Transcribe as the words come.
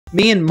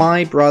Me and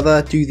my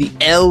brother do the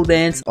L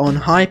dance on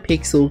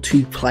Hypixel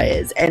 2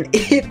 players, and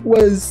it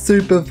was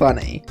super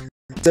funny.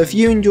 So if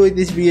you enjoyed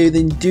this video,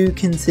 then do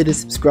consider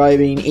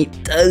subscribing. It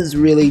does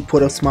really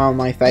put a smile on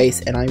my face,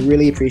 and I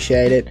really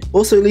appreciate it.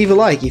 Also leave a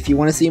like if you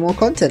want to see more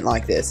content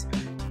like this.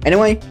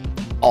 Anyway,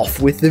 off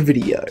with the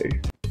video.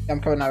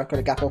 I'm coming over, got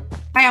a couple.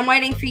 Hey, I'm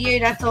waiting for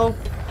you, that's all.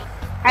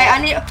 Hey, I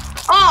need...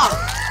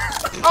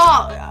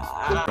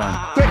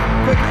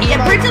 Quick,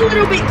 Yeah, put it a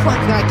little bit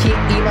closer. No, keep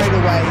emote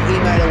away,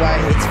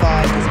 it's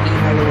fine, just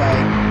emote away.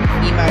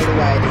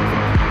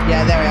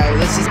 Yeah, there we go,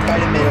 let's just go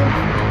to middle.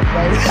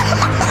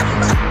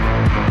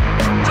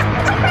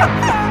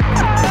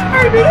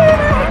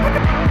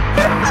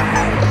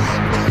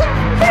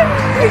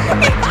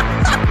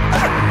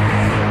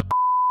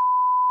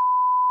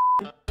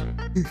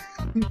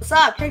 What's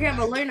up? Check out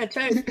my Luna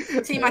too.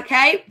 See my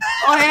cape?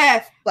 Oh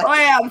yeah,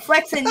 I'm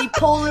flexing, you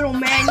poor little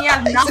man, you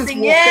have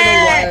nothing.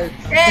 Yeah,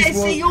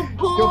 see, you're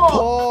poor.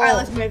 Alright,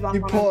 let's move on.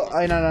 You're poor.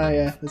 I know,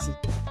 yeah. This is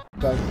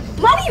go.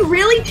 Money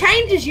really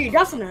changes you,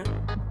 doesn't it?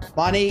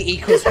 Money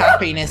equals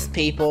happiness,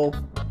 people.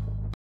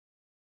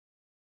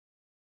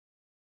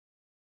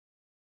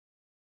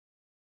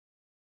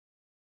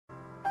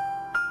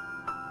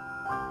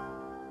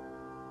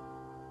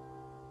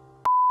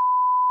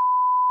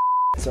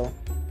 So.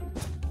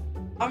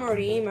 I'm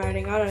already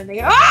emoting, I don't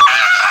think.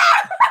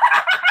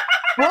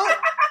 What?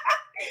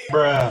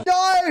 Bruh.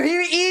 No,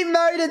 he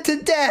emoted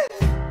to death.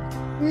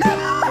 No.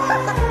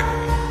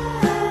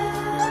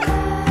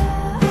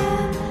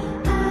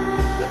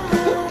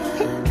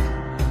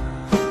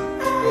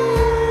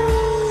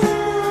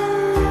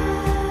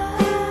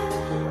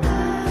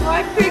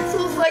 My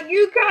pixels like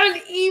you can't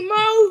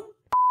emote.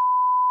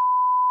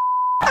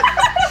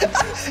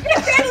 Your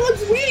head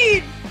looks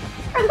weird.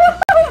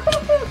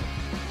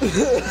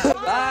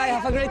 Bye,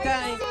 have a great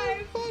time.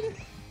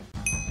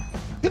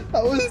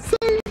 That was so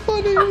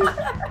funny.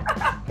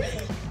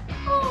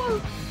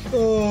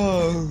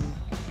 Oh.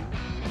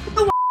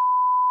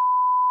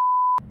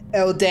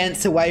 I'll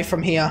dance away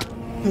from here.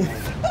 I'm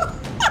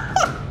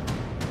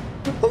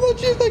not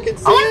sure if I can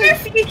see I wonder it.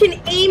 if you can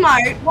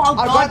emote while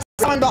I've God. got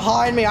someone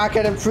behind me. I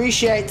can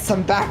appreciate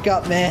some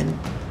backup, man.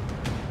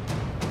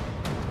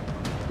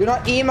 You're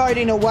not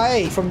emoting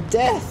away from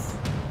death.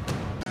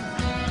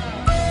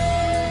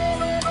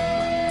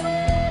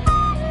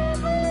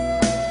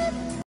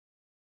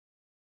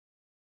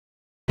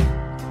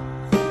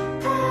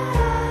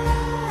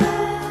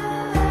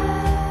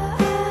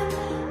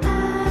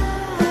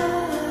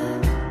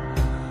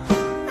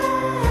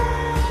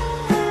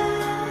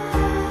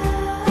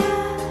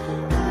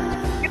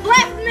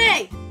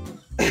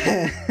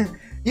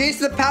 Use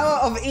the power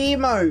of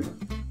emo.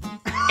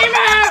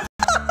 Emote!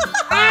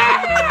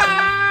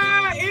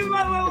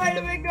 Emote, wait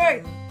a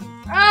minute,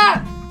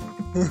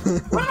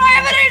 what am I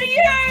ever doing to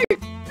you?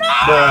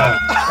 No!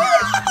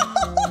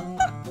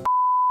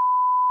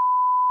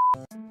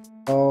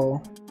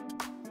 Oh.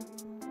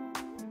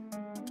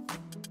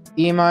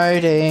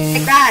 Emoting.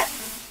 Like that.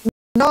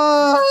 No!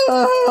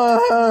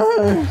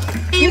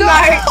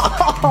 Emote.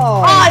 No!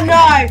 Oh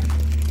no!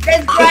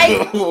 That's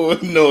great. No.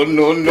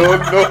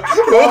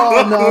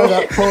 Oh no,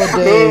 that poor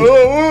dude.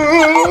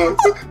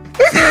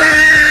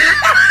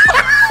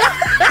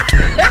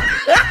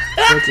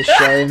 It's a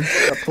shame.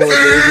 That poor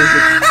dude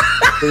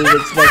didn't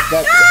expect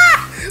that.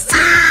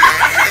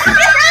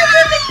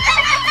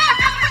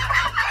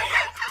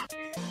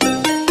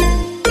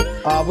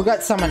 Oh, we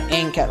got someone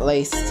ink at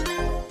least.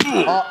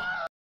 Oh.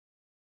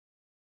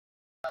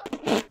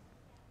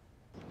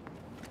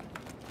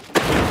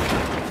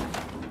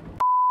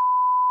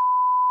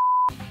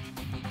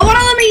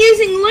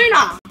 Using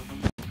Luna.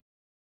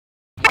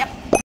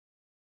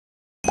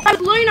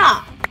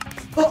 Luna.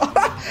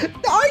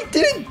 I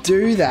didn't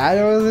do that.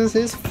 It was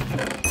his.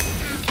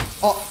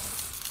 Oh.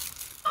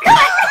 What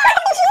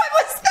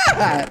was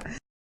that?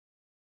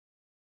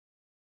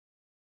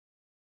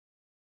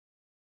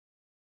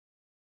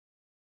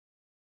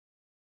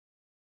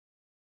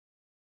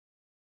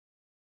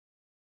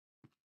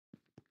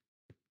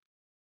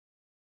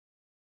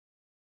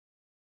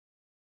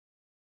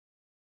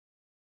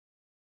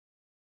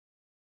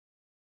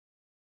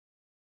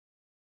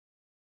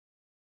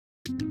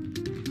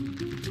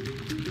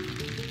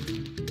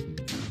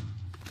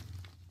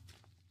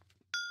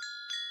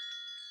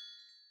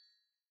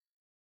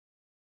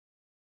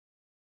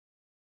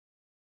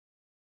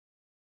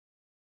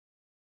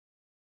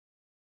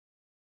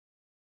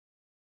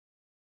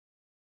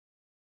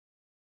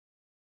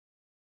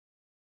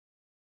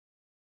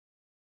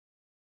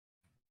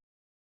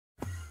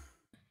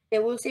 Yeah,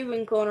 we'll see if we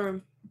can corner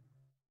him.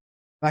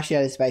 I'm actually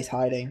out of space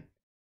hiding.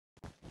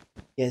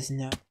 He has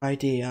no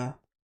idea.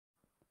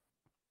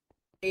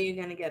 Are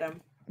you gonna get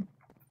him?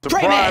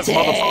 Surprise,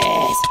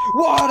 motherfucker!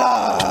 What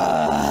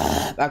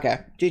up? Okay,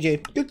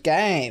 GG. Good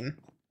game.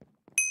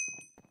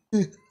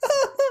 Come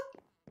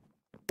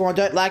on,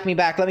 don't like me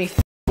back. Let me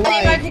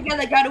Let's go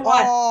together. Go to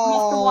white. I'm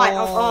off to white.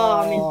 Oh,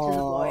 I'm into the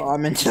void.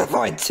 I'm into the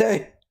void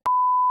too.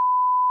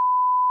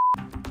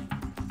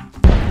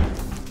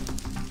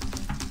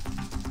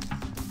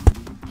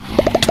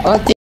 I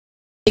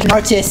didn't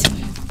notice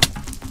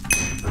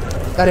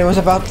that it was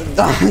about to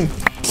die.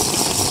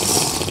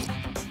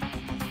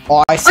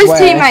 Oh, I swear.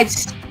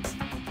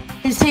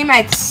 His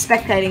teammates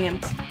spectating him.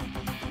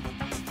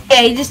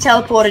 Yeah, he just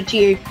teleported to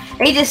you.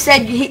 He just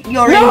said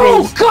you're in.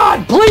 No,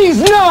 God, please,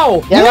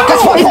 no! Yeah, no!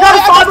 He's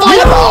got a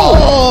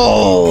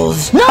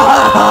 5 No!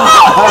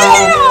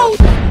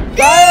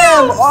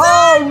 Damn!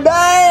 Oh,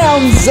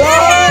 damn,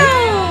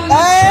 son!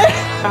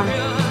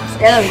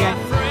 Yeah, there we go.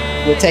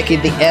 We're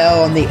taking the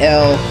L on the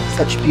L.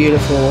 Such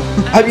beautiful.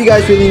 Hope you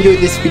guys really enjoyed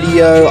this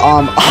video.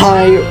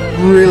 I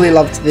really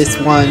loved this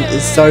one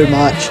so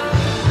much.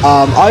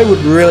 I would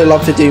really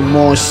love to do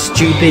more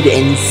stupid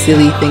and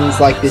silly things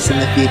like this in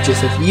the future.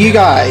 So if you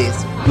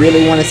guys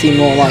really want to see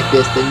more like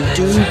this, then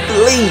do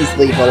please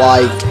leave a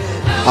like.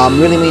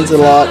 Really means a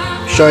lot.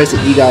 Shows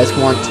that you guys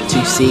want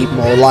to see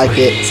more like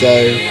it. So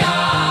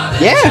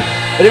yeah.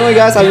 But anyway,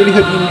 guys, I really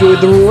hope you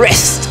enjoyed the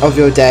rest of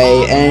your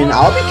day, and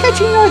I'll be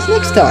catching you guys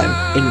next time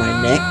in my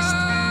next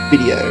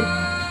video.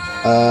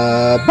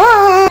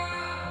 Bye!